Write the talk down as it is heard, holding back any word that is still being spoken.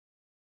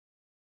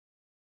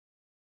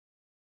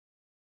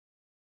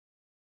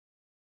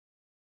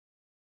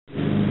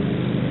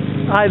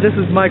Hi, this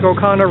is Mike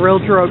O'Connor,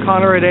 Realtor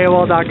O'Connor at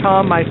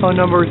AOL.com. My phone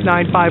number is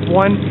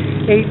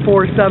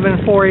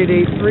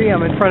 951-847-4883.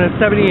 I'm in front of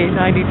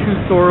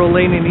 7892 Sorrel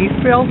Lane in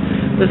Eastvale.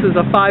 This is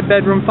a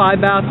 5-bedroom,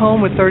 5-bath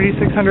home with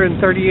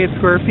 3,638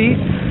 square feet.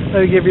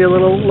 Let me give you a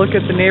little look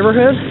at the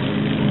neighborhood.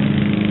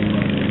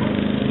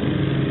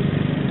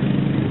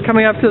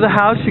 Coming up to the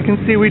house, you can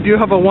see we do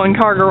have a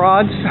 1-car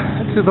garage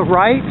to the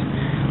right,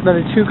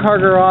 then a 2-car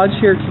garage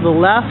here to the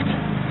left.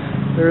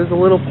 There is a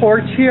little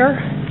porch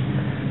here.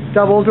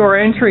 Double door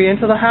entry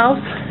into the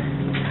house.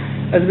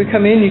 As we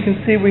come in, you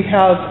can see we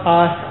have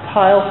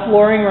tile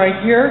flooring right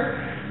here,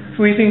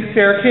 sweeping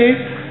staircase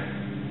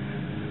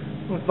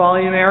with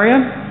volume area.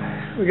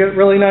 We got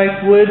really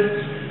nice wood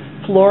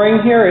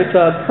flooring here. It's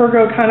a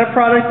Pergo kind of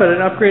product, but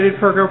an upgraded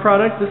Pergo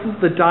product. This is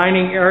the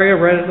dining area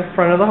right at the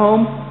front of the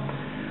home.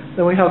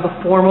 Then we have the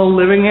formal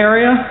living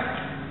area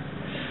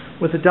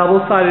with a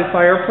double-sided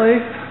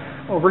fireplace.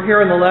 Over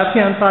here on the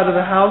left-hand side of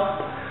the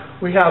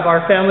house, we have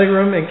our family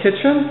room and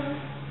kitchen.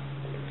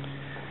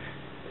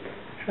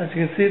 As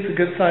you can see, it's a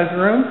good-sized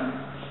room.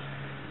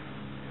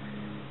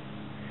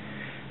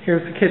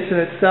 Here's the kitchen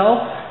itself.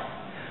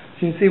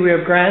 As you can see, we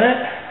have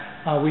granite.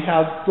 We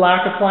have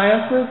black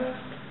appliances.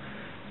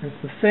 There's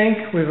the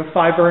sink. We have a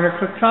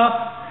 5-burner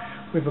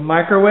cooktop. We have a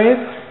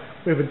microwave.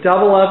 We have a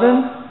double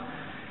oven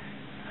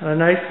and a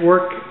nice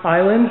work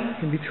island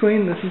in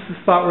between. This is the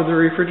spot where the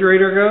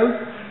refrigerator goes.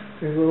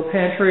 There's a little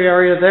pantry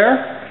area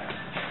there.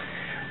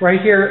 Right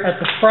here at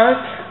the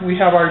front, we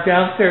have our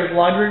downstairs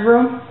laundry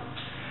room.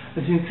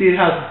 As you can see, it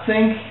has a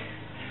sink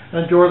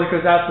and a door that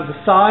goes out to the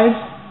side.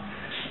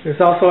 There's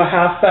also a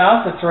half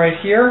bath that's right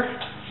here.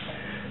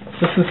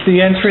 This is the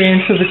entry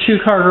into the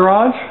 2-car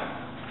garage.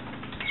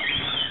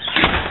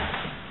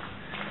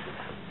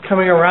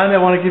 Coming around, I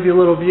want to give you a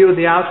little view of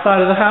the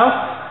outside of the house.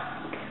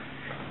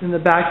 In the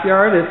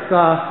backyard, it's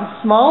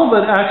small,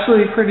 but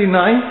actually pretty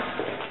nice.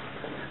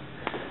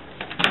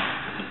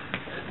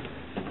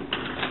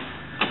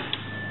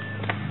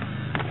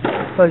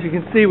 So as you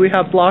can see, we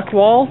have block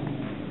wall.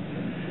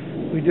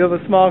 We do have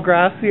a small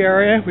grassy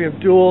area. We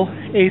have dual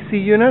AC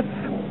units.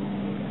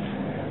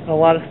 And a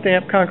lot of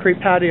stamped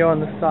concrete patio on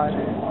this side.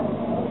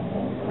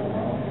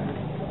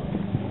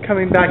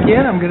 Coming back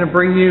in, I'm going to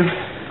bring you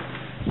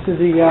to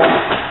the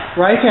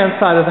right-hand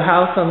side of the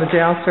house on the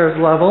downstairs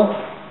level.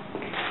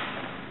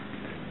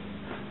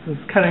 This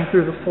is cutting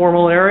through the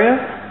formal area.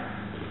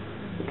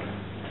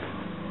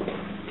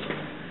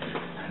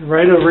 And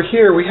right over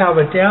here, we have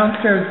a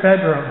downstairs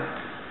bedroom.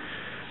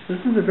 This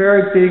is a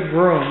very big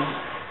room.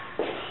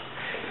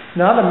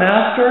 Not a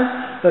master,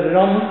 but it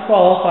almost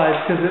qualifies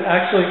because it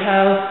actually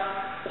has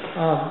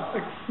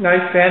a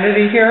nice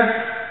vanity here.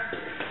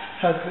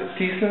 It has a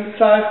decent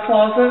sized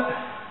closet.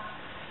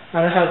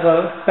 And it has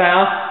a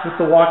bath with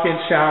the walk-in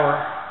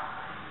shower.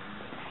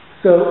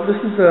 So this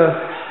is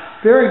a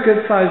very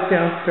good sized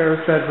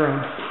downstairs bedroom.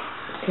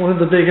 One of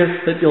the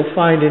biggest that you'll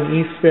find in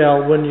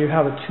Eastvale when you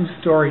have a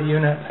 2-story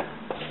unit.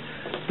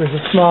 There's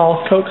a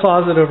small coat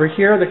closet over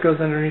here that goes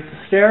underneath the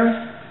stairs.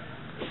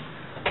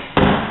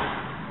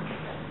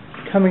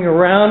 Coming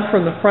around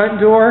from the front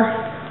door,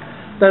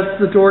 that's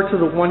the door to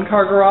the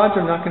 1-car garage.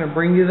 I'm not going to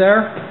bring you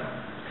there.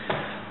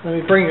 Let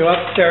me bring you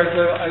upstairs.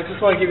 I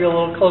just want to give you a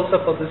little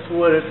close-up of this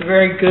wood. It's a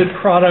very good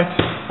product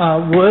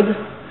wood.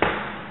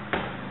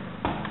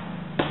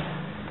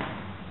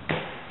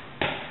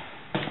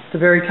 At the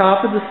very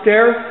top of the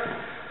stairs,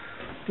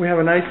 we have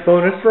a nice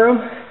bonus room.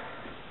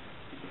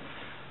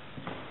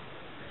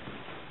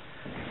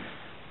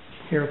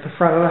 Here at the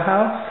front of the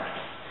house,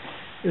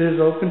 it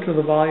is open to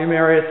the volume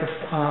area at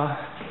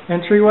the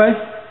entryway.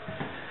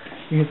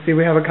 You can see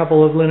we have a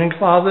couple of linen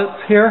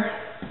closets here.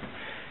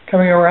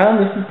 Coming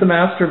around, this is the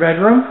master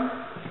bedroom.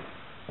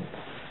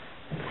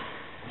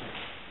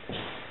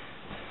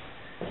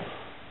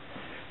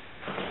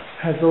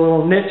 Has a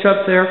little niche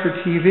up there for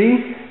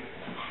TV.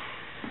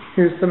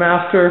 Here's the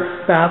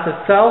master bath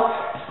itself.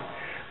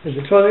 There's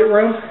a toilet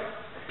room.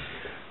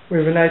 We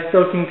have a nice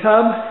soaking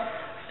tub,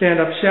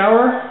 stand-up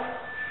shower.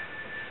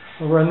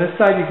 Over on this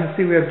side, you can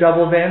see we have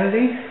double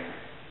vanity.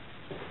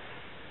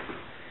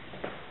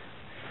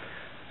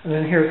 And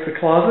then here's the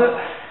closet.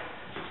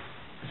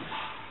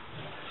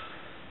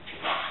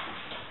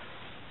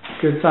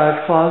 Good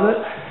sized closet.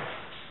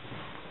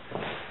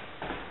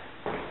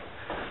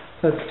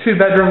 That's 2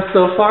 bedrooms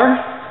so far.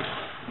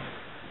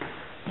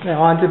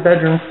 Now on to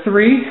bedroom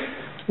 3,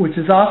 which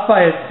is off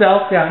by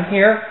itself down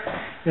here.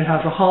 It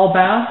has a hall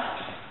bath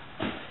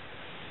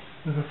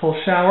with a full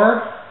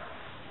shower.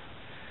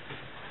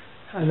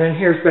 And then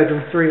here's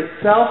bedroom 3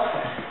 itself.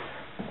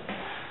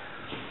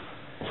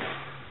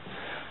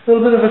 A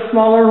little bit of a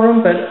smaller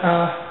room, but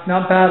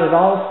not bad at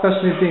all,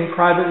 especially being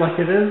private like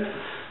it is.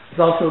 There's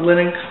also a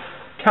linen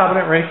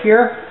cabinet right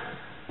here.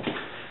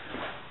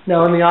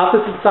 Now on the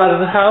opposite side of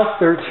the house,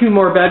 there are 2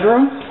 more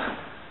bedrooms.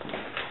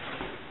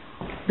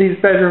 These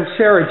bedrooms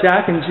share a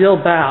Jack and Jill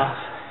bath.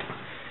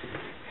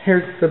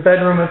 Here's the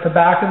bedroom at the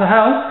back of the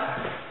house.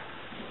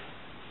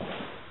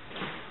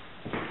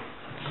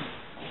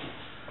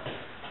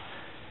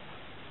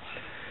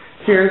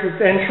 Here's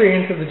its entry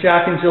into the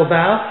Jack and Jill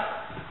bath.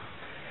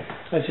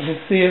 As you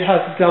can see, it has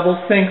a double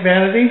sink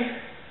vanity.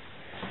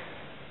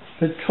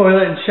 The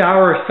toilet and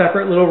shower are a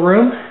separate little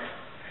room.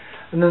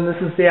 And then this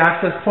is the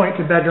access point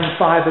to bedroom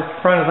 5 at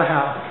the front of the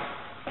house.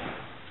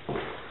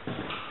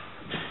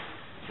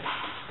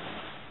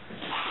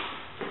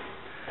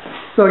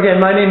 So again,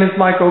 my name is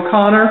Mike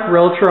O'Connor,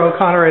 Realtor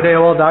O'Connor at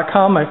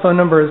AOL.com. My phone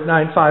number is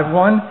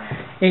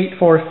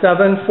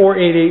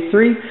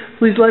 951-847-4883.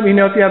 Please let me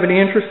know if you have any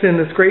interest in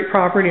this great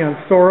property on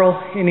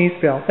Sorrel in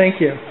Eastvale.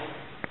 Thank you.